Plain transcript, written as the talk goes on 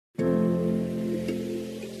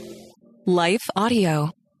Life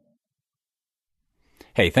Audio.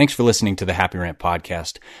 Hey, thanks for listening to the Happy Rant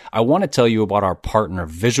podcast. I want to tell you about our partner,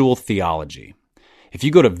 Visual Theology. If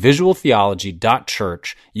you go to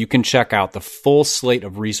visualtheology.church, you can check out the full slate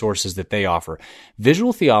of resources that they offer.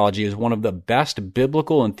 Visual Theology is one of the best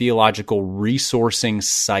biblical and theological resourcing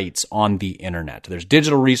sites on the internet. There's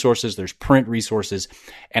digital resources, there's print resources,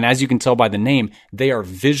 and as you can tell by the name, they are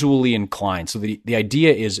visually inclined. So the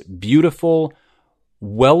idea is beautiful,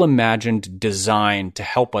 well-imagined design to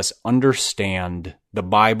help us understand the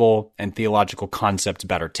Bible and theological concepts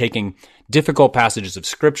better, taking difficult passages of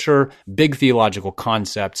Scripture, big theological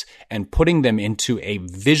concepts, and putting them into a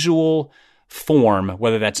visual form,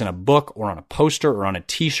 whether that's in a book or on a poster or on a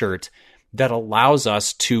t-shirt, that allows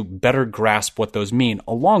us to better grasp what those mean,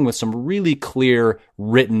 along with some really clear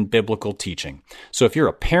written biblical teaching. So if you're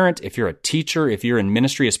a parent, if you're a teacher, if you're in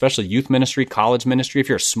ministry, especially youth ministry, college ministry, if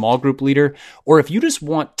you're a small group leader, or if you just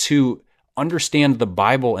want to understand the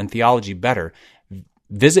Bible and theology better,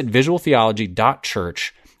 visit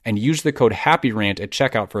visualtheology.church and use the code HAPPYRANT at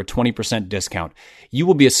checkout for a 20% discount. You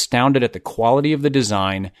will be astounded at the quality of the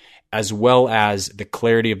design as well as the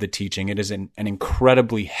clarity of the teaching. It is an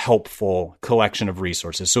incredibly helpful collection of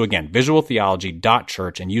resources. So again,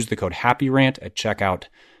 visualtheology.church and use the code HAPPYRANT at checkout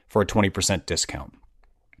for a 20% discount.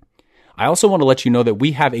 I also want to let you know that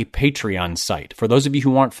we have a Patreon site. For those of you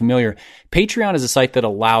who aren't familiar, Patreon is a site that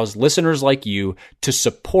allows listeners like you to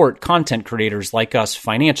support content creators like us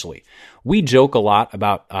financially. We joke a lot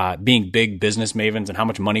about being big business mavens and how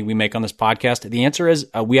much money we make on this podcast. The answer is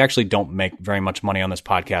we actually don't make very much money on this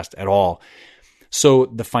podcast at all. So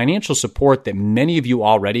the financial support that many of you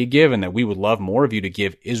already give and that we would love more of you to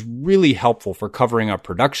give is really helpful for covering our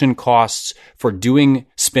production costs, for doing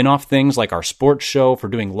spin-off things like our sports show, for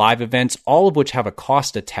doing live events, all of which have a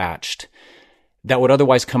cost attached that would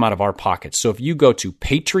otherwise come out of our pockets. So if you go to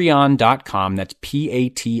patreon.com, that's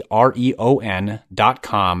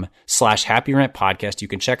patreon.com/happyrantpodcast, you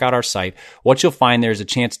can check out our site. What you'll find there is a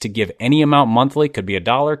chance to give any amount monthly, could be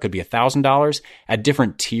 $1, could be $1,000 at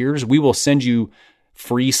different tiers. We will send you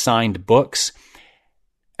free signed books.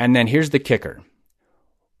 And then here's the kicker.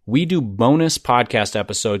 We do bonus podcast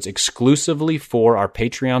episodes exclusively for our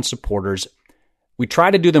Patreon supporters. We try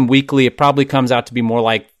to do them weekly. It probably comes out to be more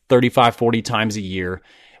like 35, 40 times a year.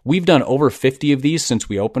 We've done over 50 of these since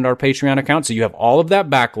we opened our Patreon account. So you have all of that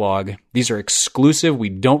backlog. These are exclusive. We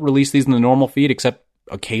don't release these in the normal feed except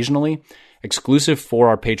occasionally. Exclusive for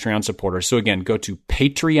our Patreon supporters. So again, go to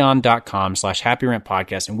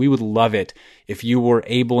patreon.com/happyrantpodcast, and we would love it if you were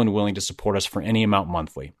able and willing to support us for any amount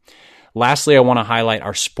monthly. Lastly, I want to highlight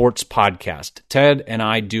our sports podcast. Ted and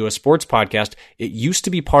I do a sports podcast. It used to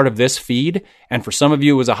be part of this feed, and for some of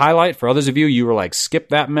you, it was a highlight. For others of you, you were like, skip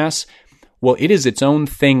that mess. Well, it is its own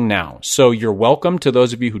thing now. So you're welcome to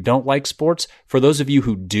those of you who don't like sports. For those of you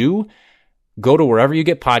who do, go to wherever you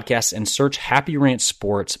get podcasts and search Happy Rant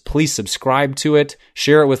Sports. Please subscribe to it.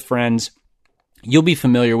 Share it with friends. You'll be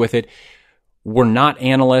familiar with it. We're not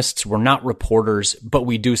analysts, we're not reporters, but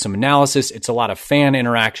we do some analysis. It's a lot of fan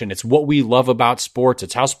interaction. It's what we love about sports.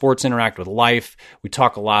 It's how sports interact with life. We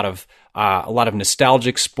talk a lot of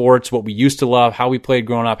nostalgic sports, what we used to love, how we played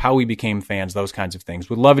growing up, how we became fans, those kinds of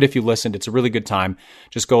things. We'd love it if you listened. It's a really good time.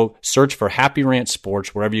 Just go search for Happy Rant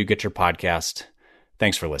Sports wherever you get your podcast.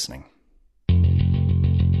 Thanks for listening.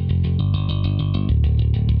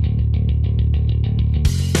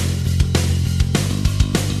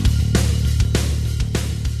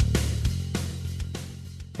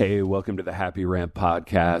 Hey, welcome to the Happy Rant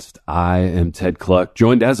Podcast. I am Ted Cluck,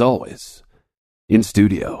 joined as always in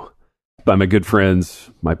studio by my good friends,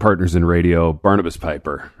 my partners in radio, Barnabas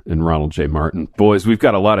Piper and Ronald J. Martin. Boys, we've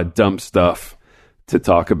got a lot of dumb stuff to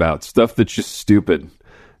talk about, stuff that's just stupid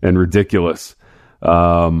and ridiculous,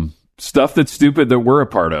 stuff that's stupid that we're a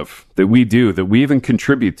part of, that we do, that we even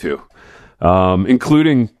contribute to,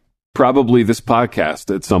 including probably this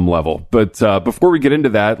podcast at some level. But before we get into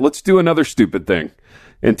that, let's do another stupid thing.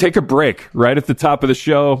 And take a break right at the top of the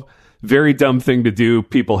show. Very dumb thing to do.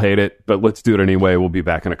 People hate it, but let's do it anyway. We'll be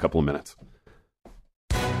back in a couple of minutes.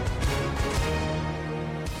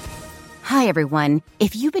 Hi, everyone.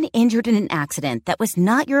 If you've been injured in an accident that was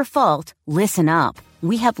not your fault, listen up.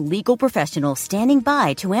 We have legal professionals standing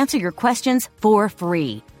by to answer your questions for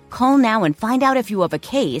free. Call now and find out if you have a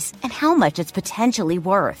case and how much it's potentially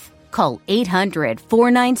worth. Call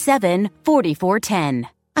 800-497-4410.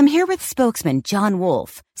 I'm here with spokesman John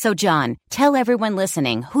Wolf. So, John, tell everyone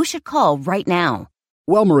listening who should call right now.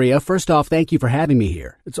 Well, Maria, first off, thank you for having me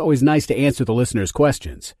here. It's always nice to answer the listeners'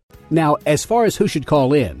 questions. Now, as far as who should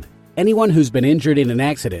call in, Anyone who's been injured in an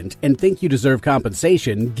accident and think you deserve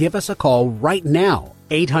compensation, give us a call right now.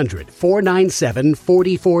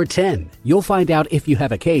 800-497-4410. You'll find out if you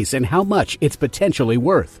have a case and how much it's potentially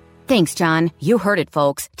worth. Thanks, John. You heard it,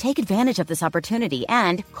 folks. Take advantage of this opportunity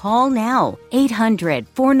and call now.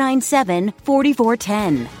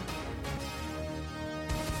 800-497-4410.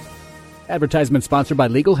 Advertisement sponsored by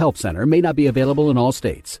Legal Help Center. May not be available in all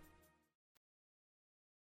states.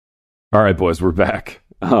 All right, boys, we're back.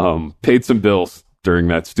 Paid some bills during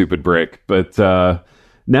that stupid break. But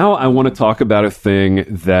now I want to talk about a thing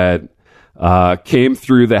that came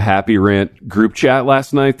through the Happy Rant group chat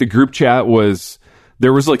last night. The group chat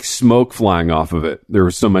there was like smoke flying off of it. There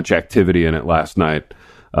was so much activity in it last night.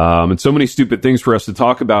 And so many stupid things for us to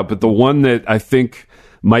talk about. But the one that I think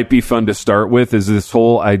might be fun to start with is this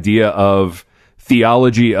whole idea of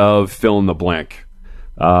theology of fill in the blank.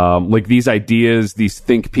 Like these ideas, these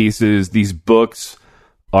think pieces, these books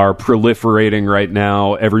are proliferating right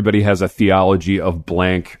now. Everybody has a theology of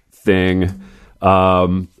blank thing.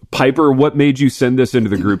 Piper, what made you send this into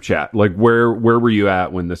the group chat? Like where were you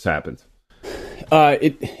at when this happened? All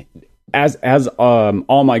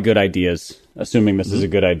my good ideas, assuming this is a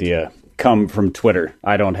good idea, come from Twitter.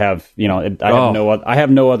 I don't have, I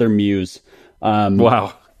have no other muse.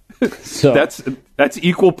 Wow. So that's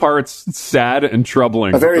equal parts sad and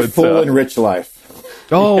troubling. A very full and rich life.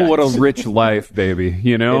 Oh, yes. What a rich life, baby!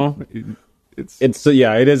 It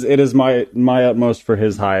is my utmost for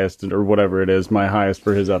his highest, or whatever it is, my highest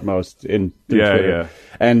for his utmost in Twitter.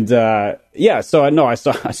 And so I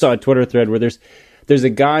saw a Twitter thread where there's a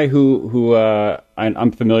guy who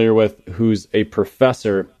I'm familiar with, who's a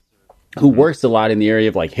professor who works a lot in the area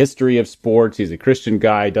of like history of sports. He's a Christian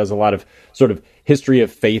guy, does a lot of sort of history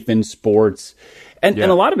of faith in sports. And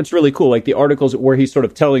a lot of it's really cool, like the articles where he's sort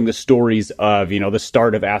of telling the stories of, the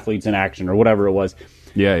start of Athletes in Action or whatever it was.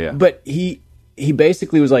 Yeah. But he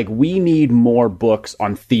basically was like, we need more books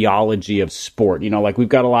on theology of sport. Like we've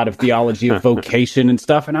got a lot of theology of vocation and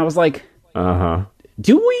stuff. And I was like,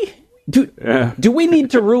 do we? Do we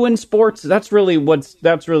need to ruin sports? That's really what's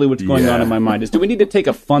going on in my mind. Do we need to take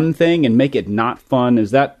a fun thing and make it not fun?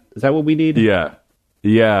 Is that what we need? Yeah.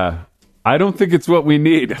 I don't think it's what we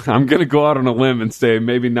need. I'm going to go out on a limb and say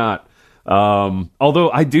maybe not.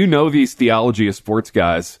 Although I do know these theology of sports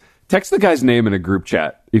guys. Text the guy's name in a group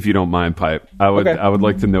chat if you don't mind, Pipe. I would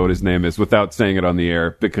like to know what his name is without saying it on the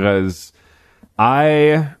air, because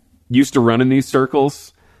I used to run in these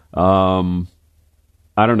circles.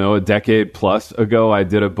 I don't know, a decade plus ago, I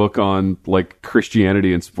did a book on like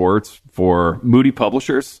Christianity and sports for Moody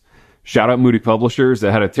Publishers. Shout out Moody Publishers.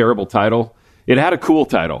 It had a terrible title. It had a cool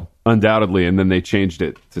title, undoubtedly, and then they changed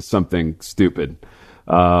it to something stupid.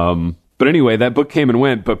 But anyway, that book came and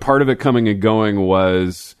went, but part of it coming and going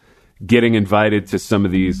was getting invited to some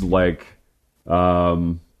of these, like,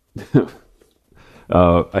 I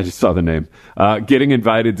just saw the name. Getting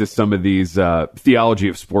invited to some of these theology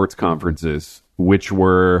of sports conferences, which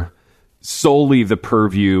were solely the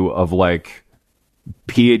purview of, like,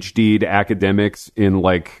 PhD'd academics in,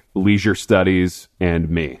 like, leisure studies and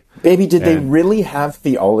me. Baby, did they really have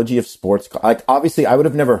theology of sports? Like, obviously, I would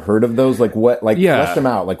have never heard of those. Like, what? Like, flesh them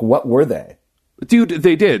out. Like, what were they? Dude,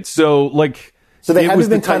 they did. So, like... So they had to have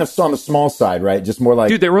been kind of on the small side, right? Just more like...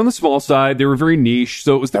 Dude, they were on the small side. They were very niche.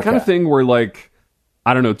 So it was the kind of thing where, like,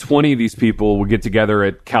 I don't know, 20 of these people would get together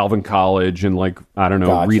at Calvin College and, like, I don't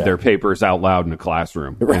know, read their papers out loud in a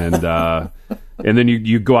classroom. And then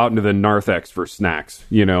you go out into the narthex for snacks,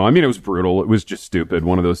 I mean, it was brutal. It was just stupid.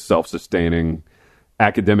 One of those self-sustaining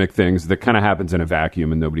academic things that kind of happens in a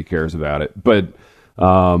vacuum and nobody cares about it. But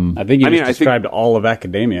I think you described all of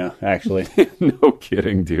academia, actually. No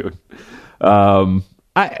kidding, dude.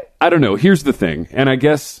 I don't know. Here's the thing, and I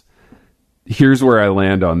guess here's where I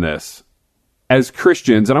land on this. As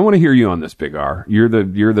Christians, and I want to hear you on this, Big R.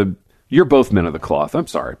 You're both men of the cloth. I'm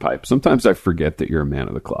sorry, Pipe. Sometimes I forget that you're a man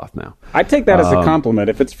of the cloth now. I take that as a compliment.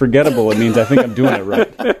 If it's forgettable, it means I think I'm doing it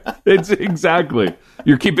right. It's exactly.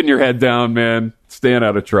 You're keeping your head down, man. Staying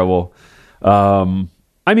out of trouble.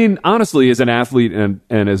 I mean, honestly, as an athlete and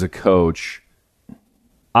as a coach,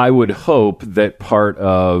 I would hope that part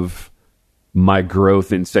of my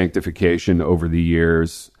growth in sanctification over the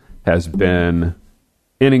years has been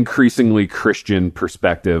an increasingly Christian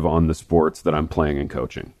perspective on the sports that I'm playing and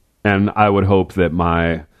coaching. And I would hope that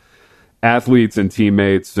my athletes and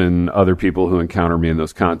teammates and other people who encounter me in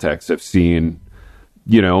those contexts have seen,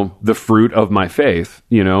 the fruit of my faith,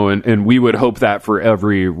 and we would hope that for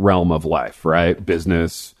every realm of life, right?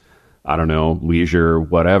 Business, I don't know, leisure,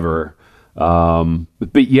 whatever.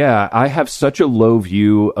 But yeah, I have such a low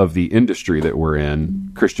view of the industry that we're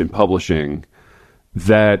in, Christian publishing,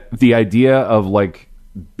 that the idea of like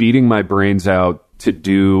beating my brains out to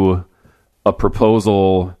do a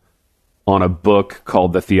proposal on a book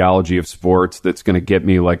called The Theology of Sports that's going to get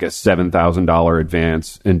me like a $7,000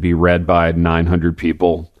 advance and be read by 900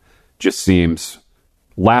 people just seems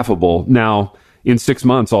laughable. Now, in 6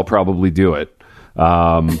 months, I'll probably do it.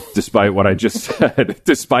 Despite what I just said,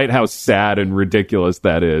 despite how sad and ridiculous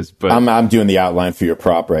that is. But I'm doing the outline for your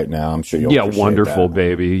prop right now. I'm sure you'll appreciate wonderful, that.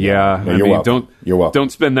 baby. Yeah. No, you're welcome. You're welcome.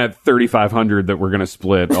 Don't spend that $3,500 that we're going to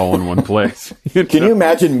split all in one place. Can you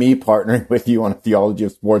imagine me partnering with you on a theology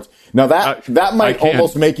of sports? Now that might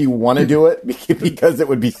almost make you want to do it because it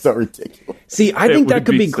would be so ridiculous. See, I think that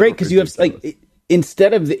could be great because you have like.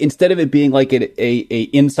 Instead of it being like a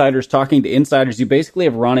insiders talking to insiders, you basically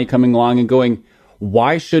have Ronnie coming along and going,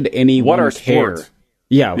 "Why should anyone what are care?" Sports?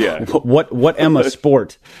 Yeah. What am a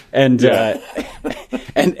sport? And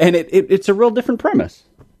it's a real different premise.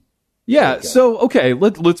 Yeah. So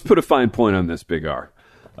let's put a fine point on this, Big R.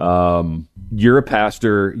 You're a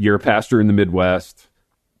pastor. You're a pastor in the Midwest.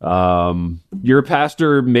 You're a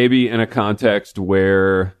pastor maybe in a context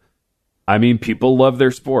where, I mean, people love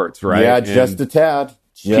their sports, right? Yeah, just a tad.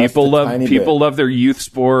 People love their youth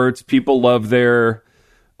sports. People love their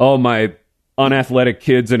my unathletic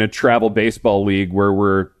kids in a travel baseball league where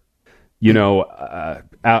we're,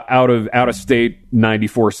 out of state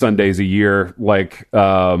 94 Sundays a year. Like,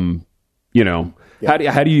 how do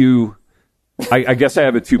you? I guess I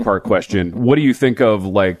have a 2-part question. What do you think of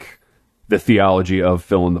like the theology of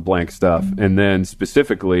fill in the blank stuff, and then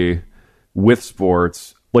specifically with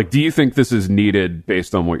sports? Like, do you think this is needed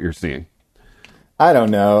based on what you're seeing? I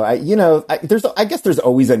don't know. I guess there's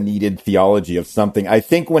always a needed theology of something. I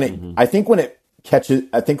think when it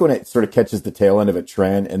sort of catches the tail end of a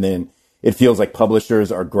trend, and then it feels like publishers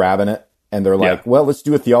are grabbing it and they're like, well, let's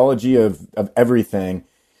do a theology of everything.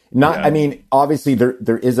 I mean, obviously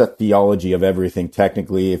there is a theology of everything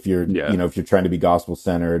technically if you're, if you're trying to be gospel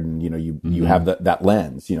centered and, you have that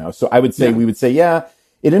lens, So I would say, we would say,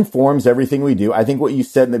 it informs everything we do. I think what you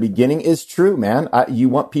said in the beginning is true, man. You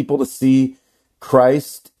want people to see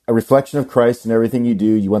Christ, a reflection of Christ in everything you do.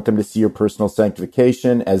 You want them to see your personal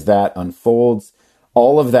sanctification as that unfolds.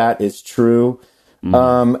 All of that is true.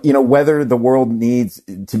 Whether the world needs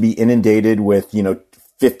to be inundated with,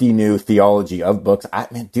 50 new theology of books. I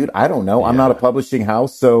don't know. Yeah. I'm not a publishing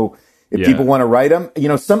house. So if people want to write them,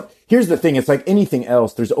 here's the thing. It's like anything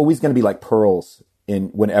else. There's always going to be like pearls in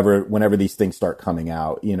whenever these things start coming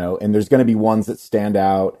out, and there's going to be ones that stand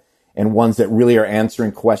out and ones that really are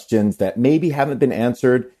answering questions that maybe haven't been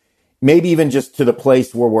answered, maybe even just to the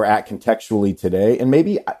place where we're at contextually today. And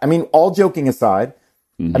maybe, I mean, all joking aside,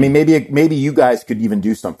 I mean, maybe you guys could even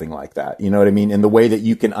do something like that. You know what I mean? In the way that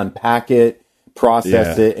you can unpack it,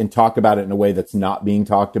 process it, and talk about it in a way that's not being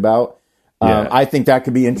talked about. I think that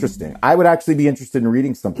could be interesting. I would actually be interested in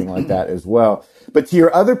reading something like that as well. But to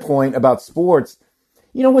your other point about sports,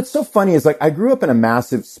 what's so funny is like I grew up in a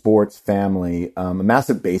massive sports family, a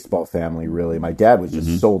massive baseball family, really. My dad was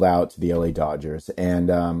just sold out to the LA Dodgers. And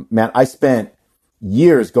man, I spent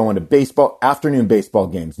years going to afternoon baseball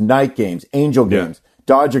games, night games, Angel games,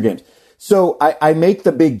 Dodger games. So I make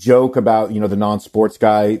the big joke about, the non-sports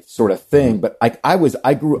guy sort of thing, but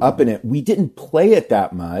I grew up in it. We didn't play it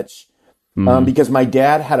that much. Because my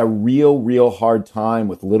dad had a real hard time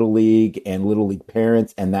with Little League and Little League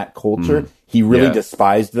parents and that culture. He really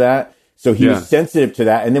despised that. So he was sensitive to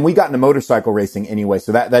that. And then we got into motorcycle racing anyway.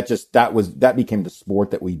 So that became the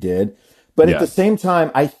sport that we did. But at the same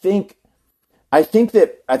time, I think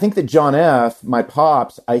that John F., my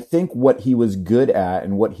pops, I think what he was good at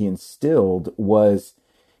and what he instilled was,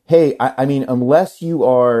 hey, I mean,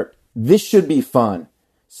 this should be fun.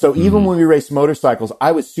 So even when we raced motorcycles,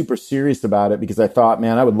 I was super serious about it because I thought,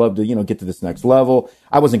 man, I would love to, get to this next level.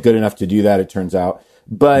 I wasn't good enough to do that, it turns out.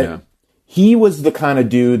 But he was the kind of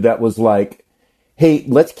dude that was like, hey,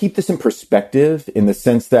 let's keep this in perspective in the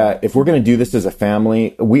sense that if we're going to do this as a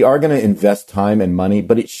family, we are going to invest time and money,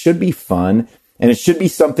 but it should be fun. And it should be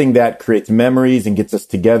something that creates memories and gets us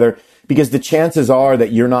together, because the chances are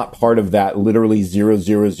that you're not part of that literally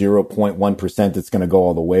 0.1% that's going to go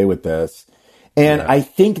all the way with this. And I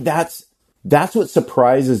think that's what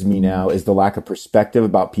surprises me now is the lack of perspective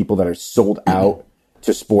about people that are sold out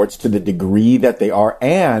to sports to the degree that they are.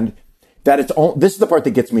 And that this is the part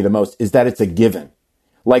that gets me the most, is that it's a given.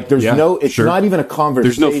 Like it's not even a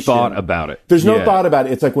conversation. There's no thought about it. There's no thought about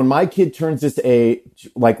it. It's like when my kid turns this age,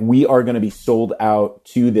 like we are going to be sold out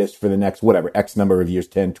to this for the next, whatever, X number of years,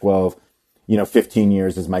 10, 12, 15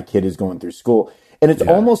 years as my kid is going through school. And it's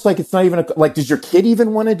almost like it's not even like, does your kid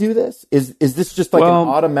even want to do this? Is this just like an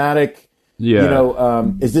automatic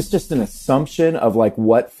is this just an assumption of like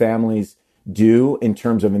what families do in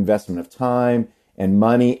terms of investment of time and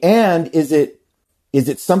money? And is it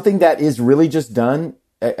something that is really just done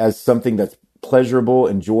as something that's pleasurable,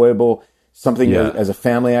 enjoyable, something as a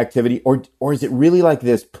family activity? Or is it really like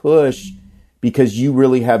this push because you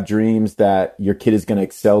really have dreams that your kid is going to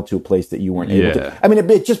excel to a place that you weren't able to? I mean,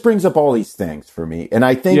 it just brings up all these things for me. And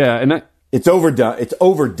I think it's overdone. It's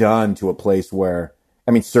overdone to a place where,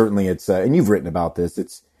 I mean, certainly it's, and you've written about this,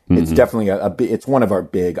 it's definitely it's one of our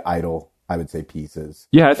big idol, I would say, pieces.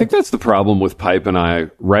 Yeah, I think that's the problem with Pipe and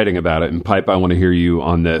I writing about it. And Pipe, I want to hear you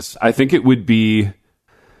on this. I think it would be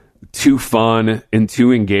too fun and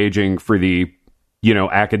too engaging for the,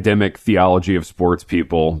 academic theology of sports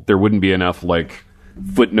people. There wouldn't be enough like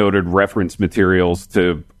footnoted reference materials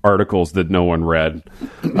to articles that no one read.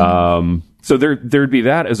 So there'd be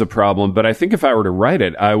that as a problem. But I think if I were to write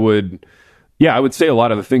it, I would say a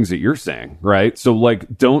lot of the things that you're saying, right? So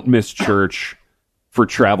like, don't miss church for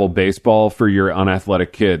travel baseball for your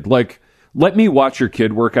unathletic kid. Like, let me watch your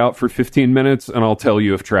kid work out for 15 minutes and I'll tell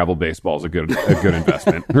you if travel baseball is a good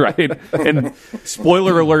investment, right? And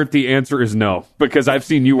spoiler alert, the answer is no, because I've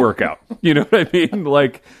seen you work out. You know what I mean?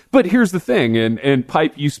 Like, but here's the thing, and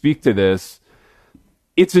Pipe, you speak to this.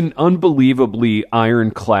 It's an unbelievably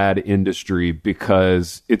ironclad industry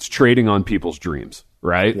because it's trading on people's dreams,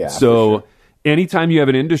 right? Yeah, so anytime you have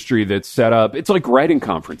an industry that's set up, it's like writing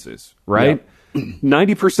conferences, right? Yeah.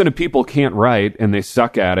 90% of people can't write and they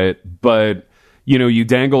suck at it, but you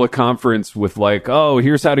dangle a conference with like, oh,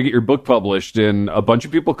 here's how to get your book published, and a bunch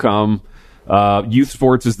of people come. Youth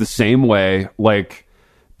sports is the same way. Like,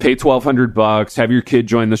 pay $1,200, have your kid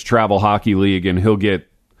join this travel hockey league, and he'll get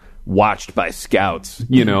watched by scouts.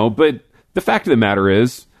 But the fact of the matter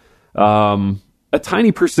is, a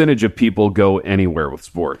tiny percentage of people go anywhere with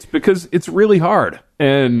sports because it's really hard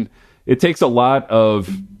and it takes a lot of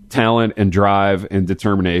talent and drive and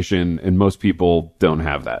determination, and most people don't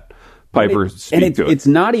have that. Piper, speak to it. It's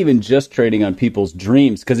not even just trading on people's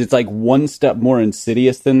dreams, because it's like one step more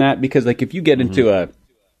insidious than that. Because like if you get into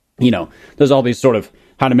there's all these sort of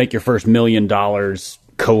how to make your first $1 million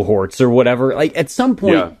cohorts or whatever. Like at some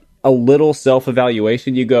point, a little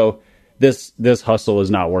self-evaluation, you go, this hustle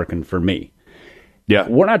is not working for me. Yeah,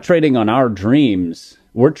 we're not trading on our dreams.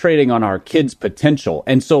 We're trading on our kids' potential.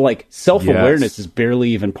 And so like self-awareness is barely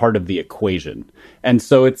even part of the equation. And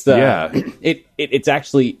so it's it's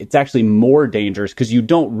actually more dangerous because you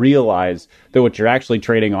don't realize that what you're actually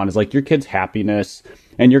trading on is like your kid's happiness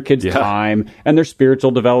and your kids' time and their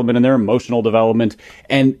spiritual development and their emotional development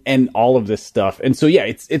and all of this stuff. And so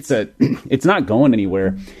it's not going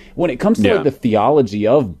anywhere. When it comes to like the theology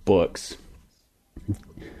of books,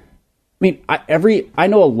 I mean, I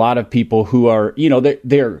know a lot of people who are,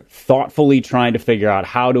 they're thoughtfully trying to figure out,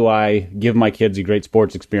 how do I give my kids a great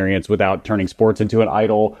sports experience without turning sports into an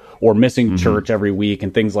idol or missing church every week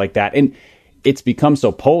and things like that. And it's become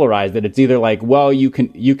so polarized that it's either like, well, you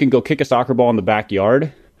can go kick a soccer ball in the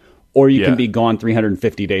backyard, or you can be gone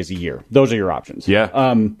 350 days a year. Those are your options.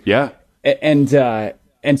 Yeah. And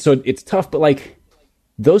so it's tough, but like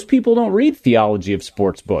those people don't read theology of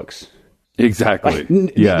sports books. Exactly.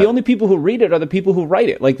 The only people who read it are the people who write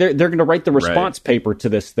it. Like they're going to write the response paper to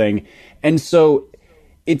this thing, and so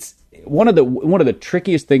it's one of the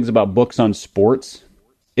trickiest things about books on sports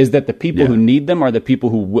is that the people who need them are the people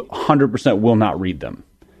who 100% will not read them.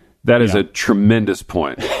 That is a tremendous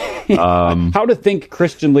point. How to think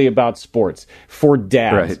Christianly about sports for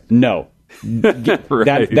dads? Right. No.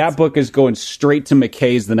 That book is going straight to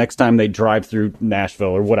McKay's the next time they drive through Nashville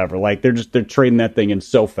or whatever. Like they're trading that thing in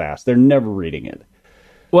so fast. They're never reading it.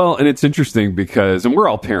 Well, and it's interesting because, and we're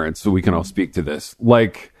all parents, so we can all speak to this.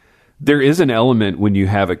 Like, there is an element when you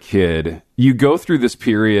have a kid, you go through this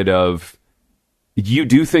period of, you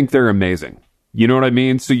do think they're amazing. You know what I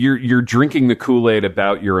mean? So you're drinking the Kool-Aid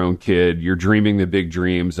about your own kid. You're dreaming the big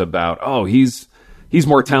dreams about, oh, he's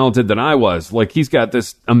more talented than I was. Like, he's got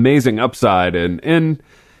this amazing upside. And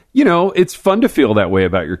it's fun to feel that way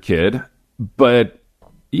about your kid. But,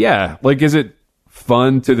 yeah, like, is it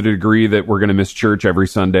fun to the degree that we're going to miss church every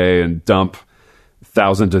Sunday and dump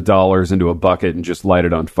thousands of dollars into a bucket and just light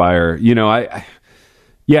it on fire?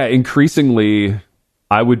 Increasingly,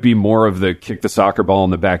 I would be more of the kick the soccer ball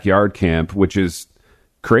in the backyard camp, which is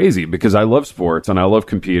crazy because I love sports and I love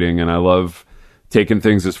competing and I love taking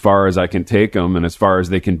things as far as I can take them and as far as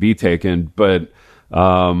they can be taken. But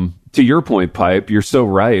to your point, Pipe, you're so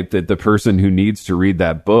right that the person who needs to read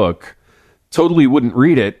that book totally wouldn't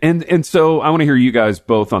read it. And so I want to hear you guys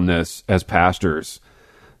both on this as pastors,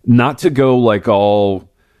 not to go like all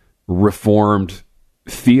reformed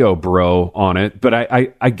Theo bro on it, but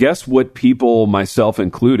I guess what people, myself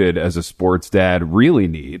included, as a sports dad, really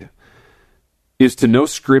need is to know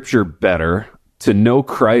Scripture better, to know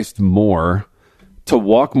Christ more, to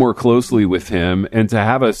walk more closely with him, and to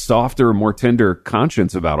have a softer, more tender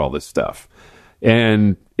conscience about all this stuff.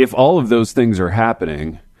 And if all of those things are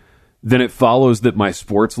happening, then it follows that my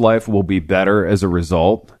sports life will be better as a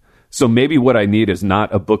result. So maybe what I need is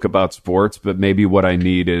not a book about sports, but maybe what I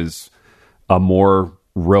need is a more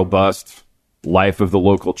robust life of the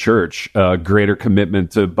local church, a greater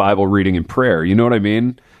commitment to Bible reading and prayer. You know what I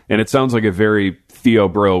mean? And it sounds like a very Theo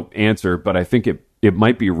bro answer, but I think it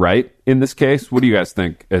might be right in this case. What do you guys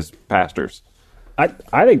think as pastors? I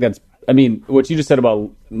think that's, I mean, what you just said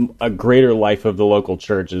about a greater life of the local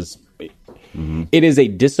church is, it is a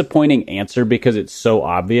disappointing answer because it's so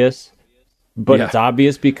obvious, but it's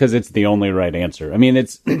obvious because it's the only right answer. I mean,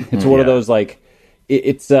 it's one of those, like,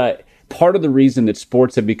 it's part of the reason that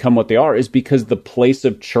sports have become what they are is because the place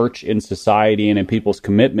of church in society and in people's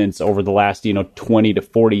commitments over the last, 20 to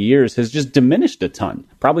 40 years has just diminished a ton,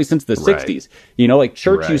 probably since the 60s. Like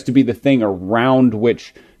church used to be the thing around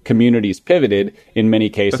which communities pivoted in many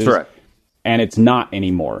cases. That's right. And it's not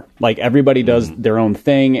anymore. Like everybody does their own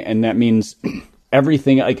thing, and that means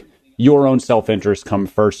everything, like your own self-interest come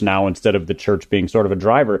first now instead of the church being sort of a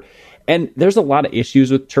driver. And there's a lot of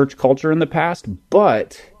issues with church culture in the past,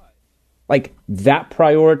 but like that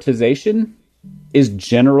prioritization is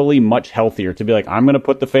generally much healthier to be like, I'm going to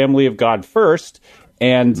put the family of God first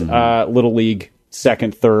and Little League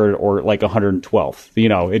second, third, or like 112th.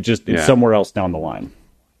 It's somewhere else down the line.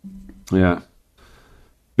 Yeah.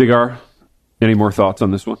 Big R, any more thoughts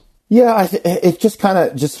on this one? Yeah, it just kind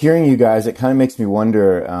of, just hearing you guys, it kind of makes me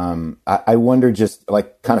wonder. I wonder, just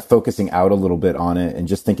like kind of focusing out a little bit on it and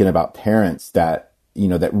just thinking about parents that,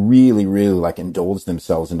 that really, really like indulge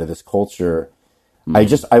themselves into this culture.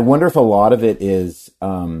 I wonder if a lot of it is,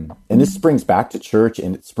 and this springs back to church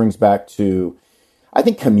and it springs back to, I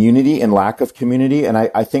think, community and lack of community. And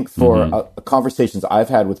I think for conversations I've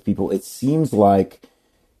had with people, it seems like,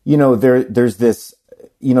 there's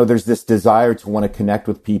this desire to want to connect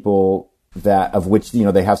with people that of which,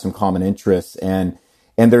 they have some common interests, and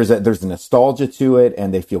there's a nostalgia to it,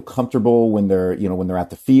 and they feel comfortable when they're at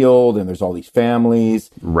the field, and there's all these families,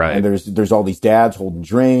 right? And there's all these dads holding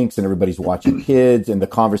drinks, and everybody's watching kids, and the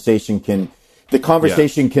conversation can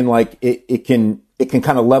like it can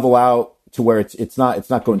kind of level out to where it's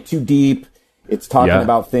not going too deep. It's talking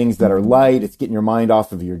about things that are light. It's getting your mind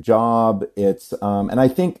off of your job. It's and I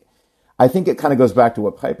think it kind of goes back to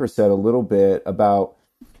what Piper said a little bit about,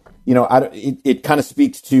 it kind of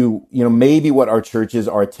speaks to, maybe what our churches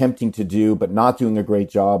are attempting to do, but not doing a great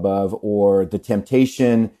job of, or the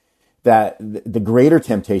temptation that the greater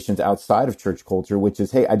temptations outside of church culture, which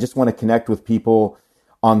is, hey, I just want to connect with people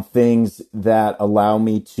on things that allow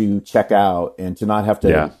me to check out and to not have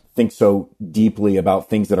to think so deeply about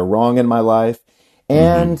things that are wrong in my life.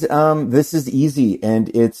 And this is easy and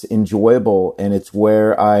it's enjoyable, and it's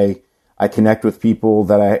where I connect with people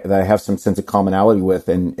that I have some sense of commonality with,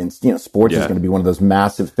 and sports is going to be one of those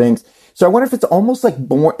massive things. So I wonder if it's almost like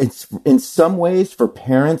it's in some ways for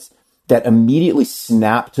parents that immediately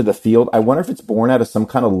snap to the field. I wonder if it's born out of some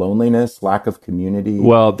kind of loneliness, lack of community.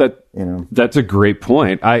 Well, that's a great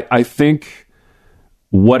point. I think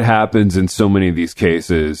what happens in so many of these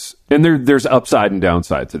cases, and there's upside and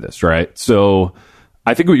downside to this, right? So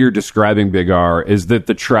I think what you're describing, Big R, is that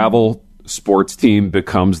the travel sports team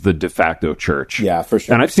becomes the de facto church. Yeah, for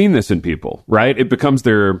sure. And I've seen this in people, right? It becomes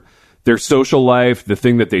their social life, the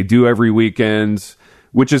thing that they do every weekend,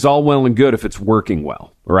 which is all well and good if it's working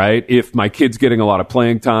well, right? If my kid's getting a lot of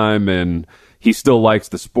playing time and he still likes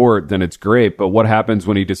the sport, then it's great. But what happens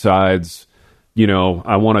when he decides,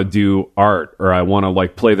 I want to do art, or I want to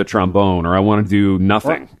like play the trombone, or I want to do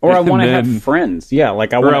nothing, or I want to have friends. Yeah,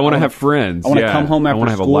 like I want to have friends. I want to come home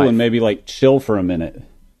after school and maybe like chill for a minute.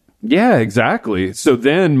 Yeah, exactly. So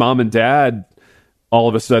then mom and dad, all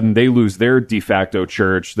of a sudden, they lose their de facto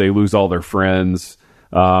church. They lose all their friends.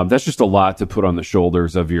 That's just a lot to put on the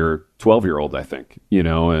shoulders of your 12-year-old, I think,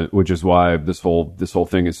 which is why this whole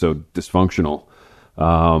thing is so dysfunctional.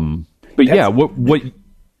 What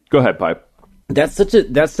go ahead, Pipe. That's such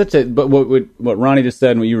a, but what Ronnie just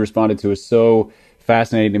said and what you responded to is so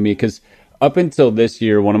fascinating to me, because up until this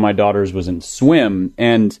year, one of my daughters was in swim,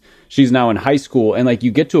 and she's now in high school. And like, you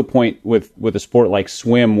get to a point with a sport like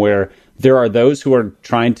swim where there are those who are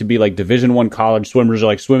trying to be like Division I college swimmers, or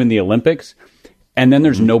like swim in the Olympics, and then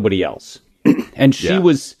there's nobody else. And she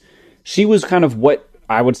was kind of what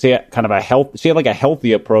I would say kind of she had like a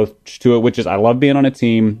healthy approach to it, which is I love being on a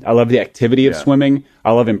team. I love the activity of swimming.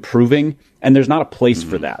 I love improving. And there's not a place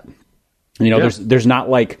for that. There's not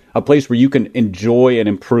like a place where you can enjoy and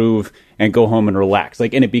improve and go home and relax.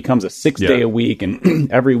 Like, and it becomes a 6-day a week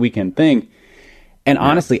and every weekend thing. And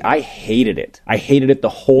honestly, I hated it. I hated it the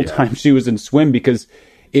whole time she was in swim because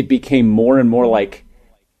it became more and more like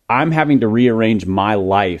I'm having to rearrange my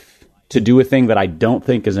life to do a thing that I don't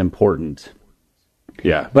think is important.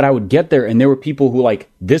 Yeah. But I would get there and there were people who like,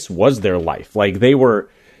 this was their life. Like they were,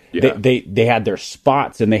 they had their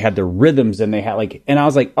spots and they had their rhythms and they had like, and I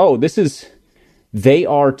was like, oh, they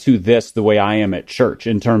are to this the way I am at church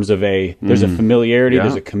in terms of there's a familiarity,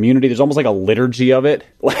 there's a community, there's almost like a liturgy of it.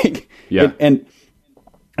 Like, and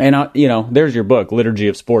there's your book, Liturgy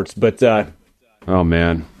of Sports. But, oh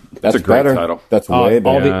man. That's a great title. That's way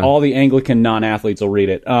better. All the Anglican non-athletes will read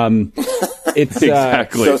it. It's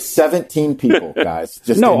exactly so 17 people, guys.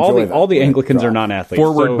 Just no, all the Anglicans are non-athletes.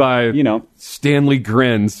 Forward by Stanley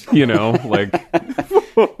Grins, like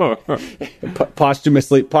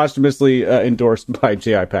posthumously endorsed by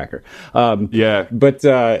J.I. Packer.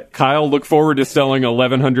 But Kyle, look forward to selling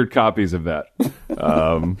 1,100 copies of that.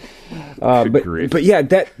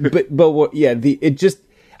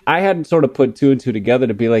 I hadn't sort of put two and two together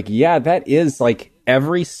to be like, that is like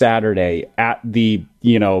every Saturday at the,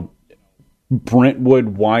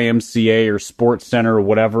 Brentwood YMCA or Sports Center or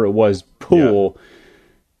whatever it was pool. Yeah.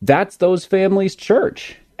 That's those families'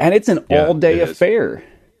 church. And it's an all-day affair.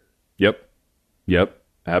 Yep.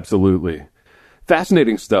 Absolutely.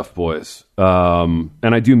 Fascinating stuff, boys. And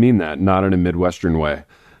I do mean that, not in a Midwestern way.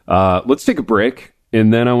 Let's take a break,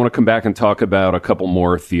 and then I want to come back and talk about a couple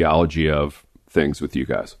more theology of things with you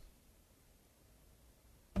guys.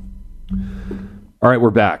 All right, we're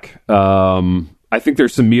back. I think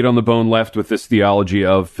there's some meat on the bone left with this theology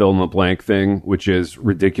of fill in the blank thing, which is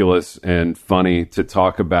ridiculous and funny to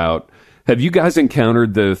talk about. Have you guys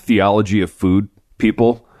encountered the theology of food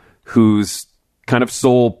people whose kind of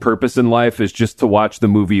sole purpose in life is just to watch the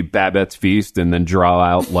movie Babette's Feast and then draw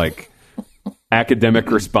out like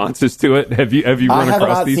academic responses to it? Have you run across these? I have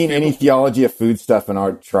not seen people? any theology of food stuff in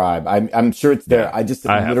our tribe. I'm sure it's there. I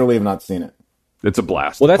literally have not seen it. It's a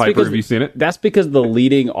blast. Well, Piper, have you seen it? That's because the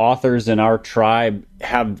leading authors in our tribe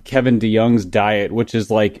have Kevin DeYoung's diet, which is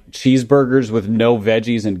like cheeseburgers with no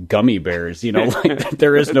veggies and gummy bears. Like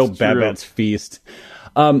there is no Babette's Feast.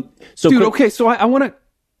 Okay, so I want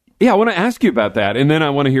to ask you about that, and then I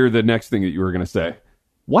want to hear the next thing that you were going to say.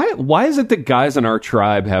 Why is it that guys in our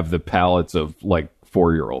tribe have the palates of like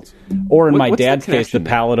 4-year-olds? Or in my dad's case, the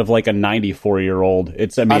palate of like a 94-year-old.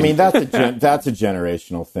 That's a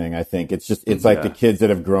generational thing. I think it's like the kids that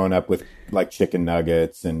have grown up with like chicken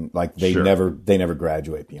nuggets and like they never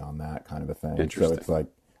graduate beyond that kind of a thing. So it's like,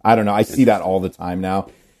 I don't know. I see that all the time now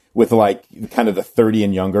with like kind of the 30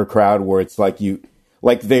 and younger crowd where it's like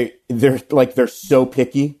they're so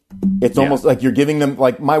picky. It's almost like you're giving them,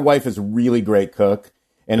 like, my wife is a really great cook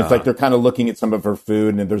and it's like they're kind of looking at some of her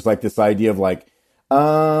food and there's like this idea of like,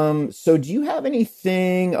 so do you have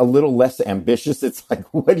anything a little less ambitious? It's like,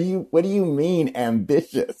 what do you mean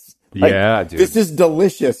ambitious? Like, dude. This is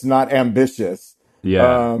delicious, not ambitious.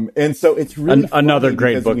 Yeah. And so it's really another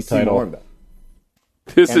great book title.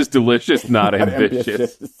 This is delicious, not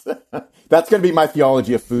ambitious. That's going to be my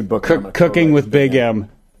theology of food book. Cooking with Big M.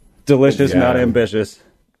 Delicious, not ambitious.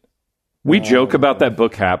 We joke about that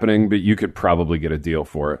book happening, but you could probably get a deal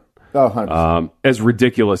for it. Oh, 100%. As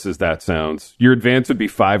ridiculous as that sounds, your advance would be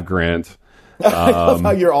 $5,000. I love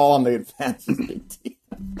how you're all on the advances, big T.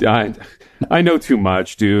 I know too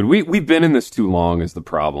much, dude. We've been in this too long is the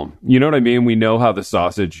problem. You know what I mean? We know how the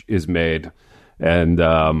sausage is made. And,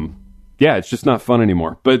 it's just not fun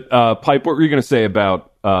anymore. But, Pipe, what were you going to say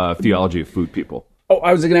about theology of food people? Oh,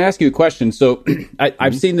 I was going to ask you a question. So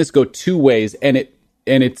I've seen this go two ways, and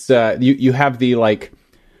it's you have the like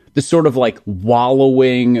the sort of like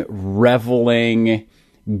wallowing, reveling,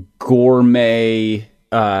 gourmet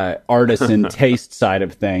artisan taste side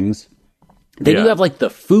of things. Then you have like the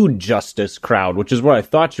food justice crowd, which is where I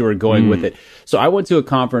thought you were going with it. So I went to a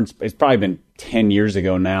conference. It's probably been 10 years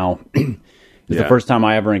ago now. It's the first time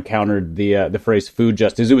I ever encountered the phrase food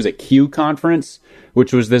justice. It was at Q conference,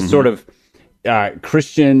 which was this sort of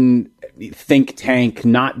Christian think tank,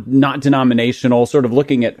 not denominational, sort of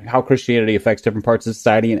looking at how Christianity affects different parts of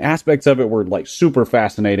society, and aspects of it were like super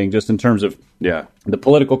fascinating just in terms of the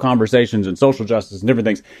political conversations and social justice and different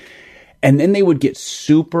things. And then they would get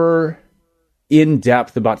super in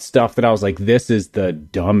depth about stuff that I was like, this is the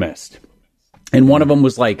dumbest. And one of them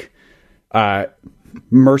was like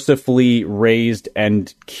mercifully raised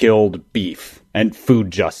and killed beef and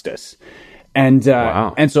food justice. And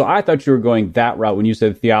Wow. and so I thought you were going that route when you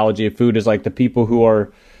said theology of food is like the people who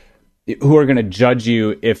are going to judge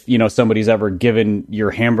you if, you know, somebody's ever given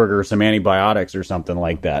your hamburger some antibiotics or something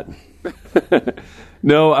like that.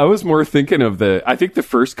 No, I was more thinking of I think the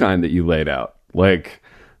first kind that you laid out. Like,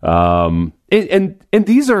 and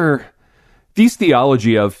these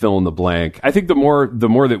theology of fill in the blank. I think the more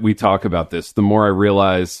that we talk about this, the more I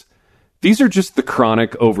realize these are just the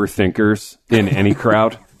chronic overthinkers in any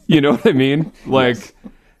crowd. You know what I mean? Like,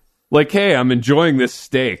 hey, I'm enjoying this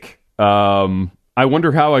steak. I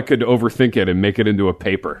wonder how I could overthink it and make it into a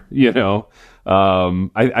paper, you know?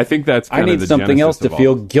 I think that's kind I of need something else to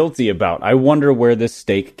feel guilty about. I wonder where this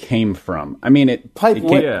steak came from. I mean, Pipe,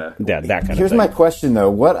 that kind of thing. Here's my question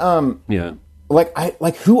though. What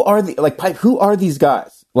who are these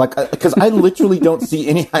guys? Like, because I literally don't see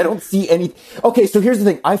any. I don't see any. Okay, so here's the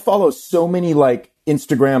thing. I follow so many like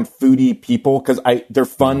Instagram foodie people because they're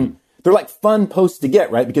fun. They're like fun posts to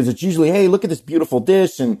get, right? Because it's usually, hey, look at this beautiful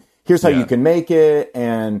dish and here's how you can make it.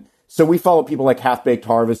 And so we follow people like Half Baked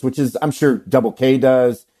Harvest, which is, I'm sure Double K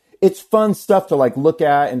does. It's fun stuff to like look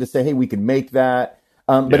at and to say, hey, we could make that.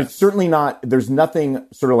 But it's certainly not, there's nothing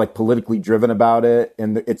sort of like politically driven about it.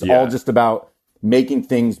 And it's all just about making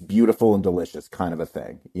things beautiful and delicious kind of a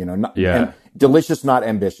thing, you know, and delicious, not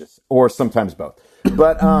ambitious, or sometimes both.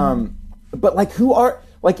 But like who are,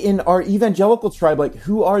 like in our evangelical tribe, like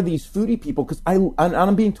who are these foodie people? Because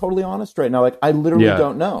I'm being totally honest right now. Like I literally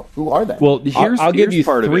don't know. Who are they? Well, I'll give you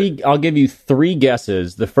part three. of it. I'll give you three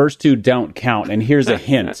guesses. The first two don't count. And here's a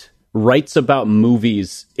hint: writes about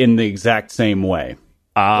movies in the exact same way.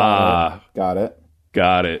 Got it.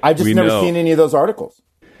 I've just never seen any of those articles.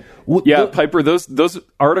 Yeah, Piper, those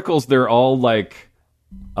articles, they're all like,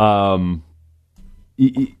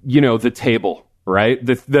 you know, the table, right?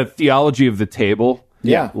 The theology of the table.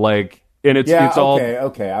 Yeah. Like, and it's all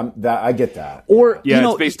okay. I get that. Or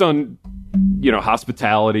it's based on, you know,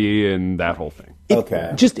 hospitality and that whole thing.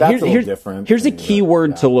 Okay. Just that's a little different. Here's a key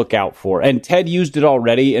word to look out for, and Ted used it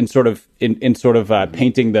already in sort of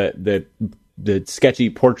painting the sketchy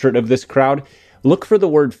portrait of this crowd. Look for the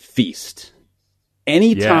word feast.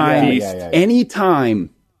 Anytime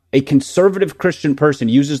a conservative Christian person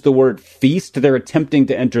uses the word feast, they're attempting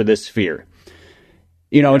to enter this sphere.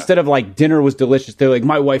 You know, instead of like dinner was delicious, they're like,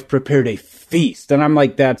 my wife prepared a feast. And I'm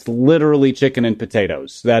like, that's literally chicken and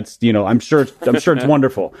potatoes. That's, you know, I'm sure it's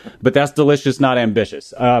wonderful, but that's delicious, not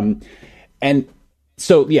ambitious. And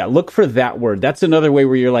so, yeah, look for that word. That's another way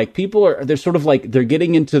where you're like, they're sort of like, they're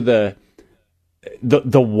getting into the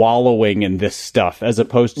wallowing in this stuff as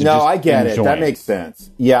opposed to just I get enjoying. it. That makes sense.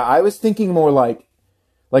 Yeah, I was thinking more like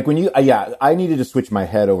when you, I needed to switch my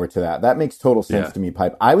head over to that. That makes total sense to me,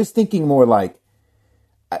 Pipe. I was thinking more like,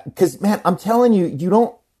 because, man, I'm telling you,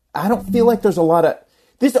 I don't feel like there's a lot of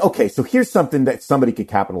this. Okay, so here's something that somebody could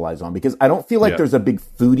capitalize on, because I don't feel like there's a big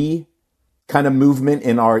foodie kind of movement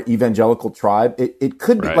in our evangelical tribe. It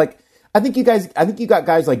could be like, I think you got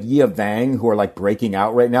guys like Yia Vang who are like breaking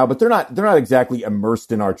out right now, but they're not exactly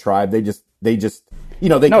immersed in our tribe. They just, you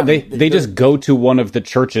know, they just go to one of the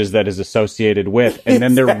churches that is associated with, and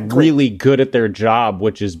then they're really good at their job,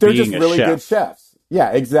 which is being a chef. They're just really good chefs.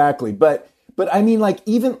 Yeah, exactly. But I mean, like,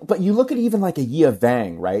 but you look at even like a Yia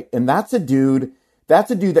Vang, right? And that's a dude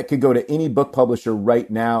that could go to any book publisher right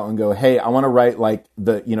now and go, hey, I want to write like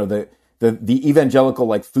the evangelical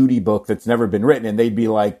like foodie book that's never been written. And they'd be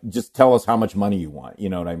like, just tell us how much money you want. You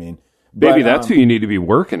know what I mean? Baby, that's who you need to be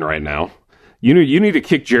working right now. You need to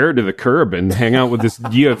kick Jared to the curb and hang out with this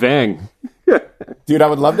Yia Vang. Dude, I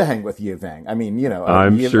would love to hang with Yia Vang. I mean, you know,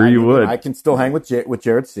 I'm sure you would. I can still hang with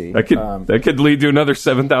Jared C. That could lead to another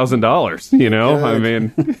 $7,000. You know, I mean,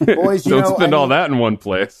 boys, don't spend all that in one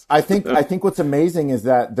place. I think what's amazing is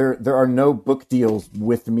that there are no book deals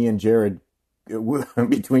with me and Jared,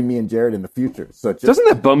 between me and Jared in the future. So doesn't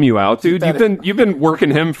that bum you out, dude? You've been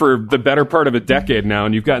working him for the better part of a decade now,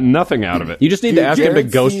 and you've gotten nothing out of it. You just need to ask him to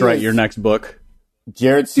ghostwrite your next book.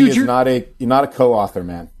 Jared C. is not a co-author,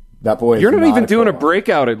 man. That boy. You're not even doing a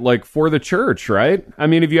breakout at like For the Church, right? I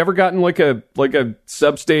mean, have you ever gotten like a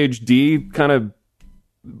substage D kind of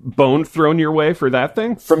bone thrown your way for that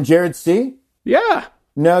thing from Jared C? Yeah.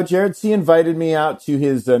 No, Jared C. invited me out to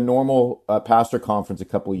his normal pastor conference a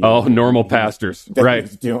couple years. Oh, normal pastors, right?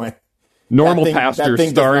 He's doing normal pastors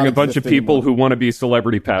starring a bunch of people anymore. Who want to be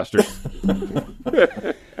celebrity pastors.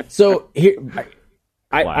 So here.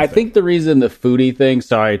 I think the reason the foodie thing,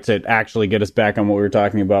 sorry to actually get us back on what we were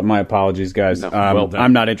talking about. My apologies, guys. No, well done.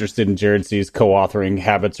 I'm not interested in Jared C's co-authoring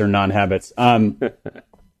habits or non-habits. I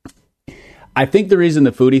think the reason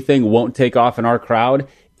the foodie thing won't take off in our crowd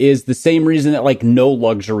is the same reason that like no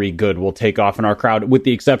luxury good will take off in our crowd, with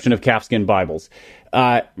the exception of calfskin Bibles.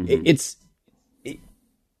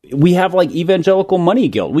 We have like evangelical money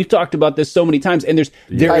guilt. We've talked about this so many times, and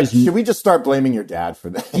should we just start blaming your dad for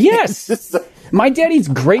that? Yes. My dad eats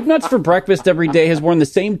grape nuts for breakfast every day, has worn the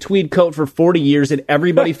same tweed coat for 40 years, and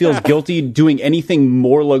everybody feels guilty doing anything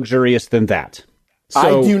more luxurious than that.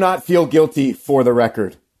 I do not feel guilty, for the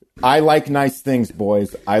record. I like nice things,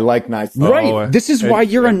 boys. I like nice things. Right. This is why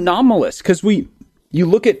you're anomalous, because you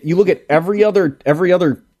look at every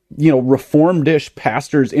other reformed-ish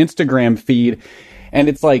pastor's Instagram feed, and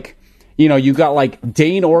it's like, you got like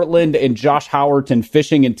Dane Ortland and Josh Howerton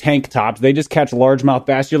fishing in tank tops. They just catch largemouth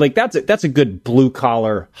bass. You're like, that's a good blue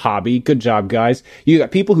collar hobby. Good job, guys. You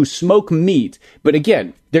got people who smoke meat, but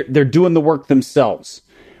again, they're doing the work themselves.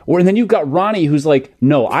 And then you've got Ronnie, who's like,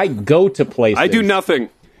 no, I go to places. I do nothing.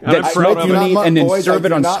 That smoke meat and then serve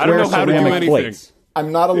it on square ceramic plates.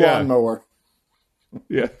 I'm not a lawnmower.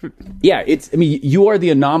 Yeah. Yeah, you are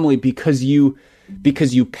the anomaly because you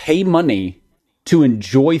pay money to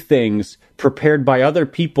enjoy things prepared by other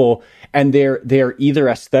people, and they're either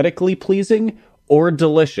aesthetically pleasing or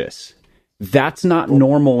delicious. That's not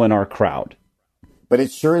normal in our crowd. But it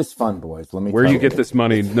sure is fun, boys. Let me. Where you get this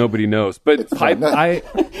money, nobody knows. But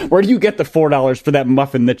where do you get the $4 for that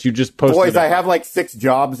muffin that you just posted? Boys, I have like 6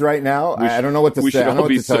 jobs right now. I don't know what to say. We should all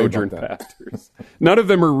be sojourn pastors. None of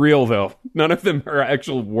them are real, though. None of them are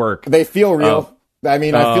actual work. They feel real. I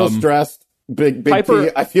feel stressed. Big Piper,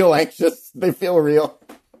 P. I feel anxious. They feel real.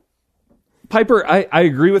 Piper, I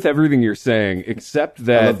agree with everything you're saying, except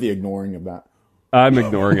that I love the ignoring of that. I'm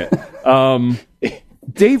ignoring it.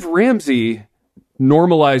 Dave Ramsey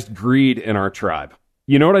normalized greed in our tribe.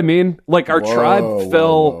 You know what I mean? Like our tribe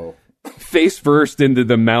fell face first into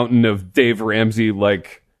the mountain of Dave Ramsey,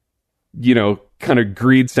 kind of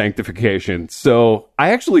greed sanctification. So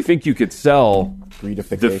I actually think you could sell the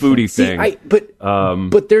foodie thing.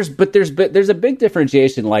 But there's a big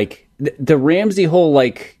differentiation. Like the Ramsey whole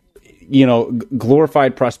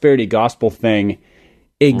glorified prosperity gospel thing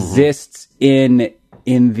exists in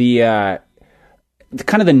the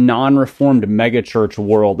kind of the non-reformed megachurch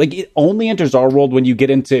world. Like it only enters our world when you get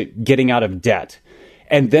into getting out of debt.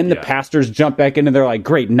 And then the pastors jump back in and they're like,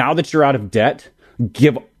 great, now that you're out of debt,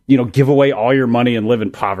 give away all your money and live in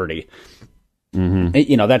poverty.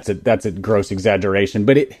 Mm-hmm. That's a gross exaggeration,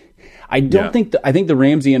 but I think the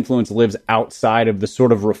Ramsey influence lives outside of the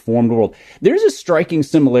sort of reformed world. There's a striking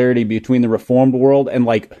similarity between the reformed world and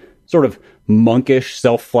like sort of monkish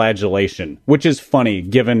self-flagellation, which is funny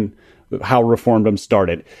given how reformedom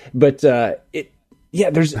started. But there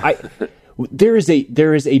is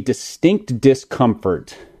a distinct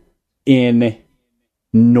discomfort in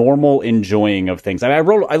normal enjoying of things. I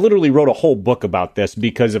literally wrote a whole book about this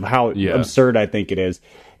because of how absurd I think it is.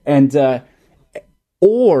 And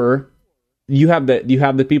or you have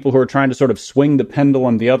the people who are trying to sort of swing the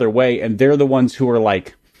pendulum the other way, and they're the ones who are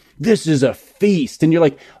like, this is a feast. And you're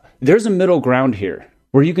like, there's a middle ground here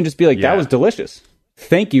where you can just be like, that was delicious.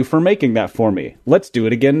 Thank you for making that for me. Let's do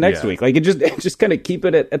it again next week. Like it just kind of keep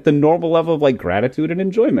it at the normal level of like gratitude and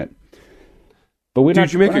enjoyment.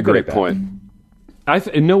 But you make a great point.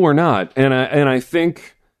 No, we're not. And I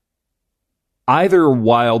think either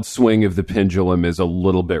wild swing of the pendulum is a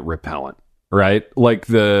little bit repellent, right? Like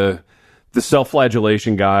the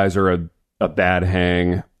self-flagellation guys are a bad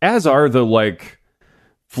hang, as are the like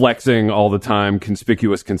flexing all the time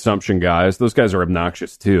conspicuous consumption guys. Those guys are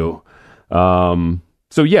obnoxious too.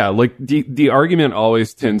 So yeah, like the argument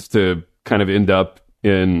always tends to kind of end up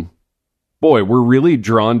in, boy, we're really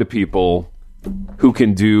drawn to people who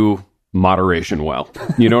can do moderation well.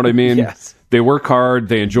 You know what I mean? Yes. They work hard,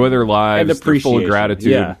 they enjoy their lives, and they're full of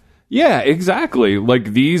gratitude. Yeah, exactly.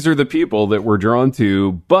 Like these are the people that we're drawn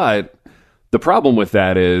to, but the problem with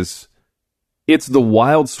that is it's the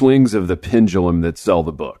wild swings of the pendulum that sell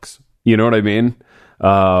the books. You know what I mean?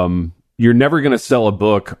 You're never going to sell a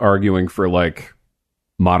book arguing for like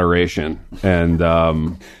moderation. And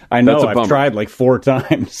I know I've tried like 4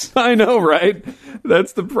 times. I know, right?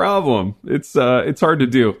 That's the problem. It's hard to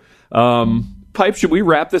do. Pipe, should we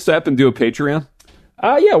wrap this up and do a Patreon?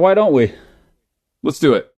 Yeah, why don't we? Let's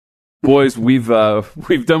do it. Boys, we've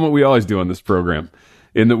done what we always do on this program,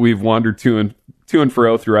 in that we've wandered to and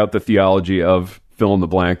fro throughout the theology of fill in the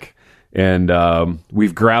blank, and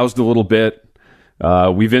we've groused a little bit.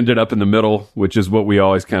 We've ended up in the middle, which is what we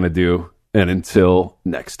always kind of do. And until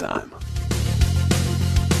next time.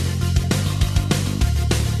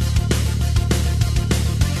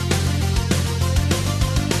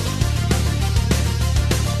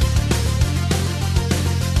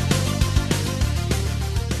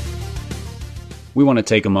 We want to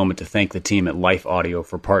take a moment to thank the team at Life Audio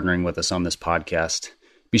for partnering with us on this podcast.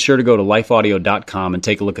 Be sure to go to lifeaudio.com and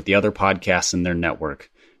take a look at the other podcasts in their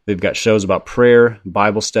network. They've got shows about prayer,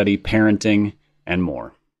 Bible study, parenting, and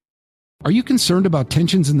more. Are you concerned about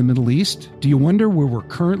tensions in the Middle East? Do you wonder where we're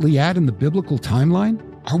currently at in the biblical timeline?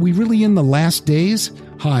 Are we really in the last days?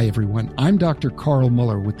 Hi, everyone. I'm Dr. Carl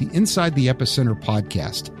Muller with the Inside the Epicenter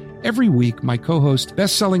podcast. Every week, my co-host,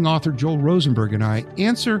 best-selling author Joel Rosenberg and I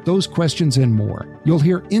answer those questions and more. You'll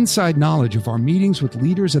hear inside knowledge of our meetings with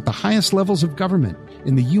leaders at the highest levels of government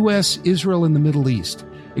in the U.S., Israel, and the Middle East,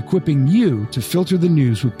 equipping you to filter the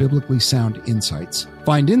news with biblically sound insights.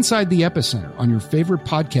 Find Inside the Epicenter on your favorite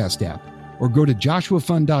podcast app or go to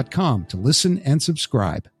joshuafund.com to listen and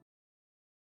subscribe.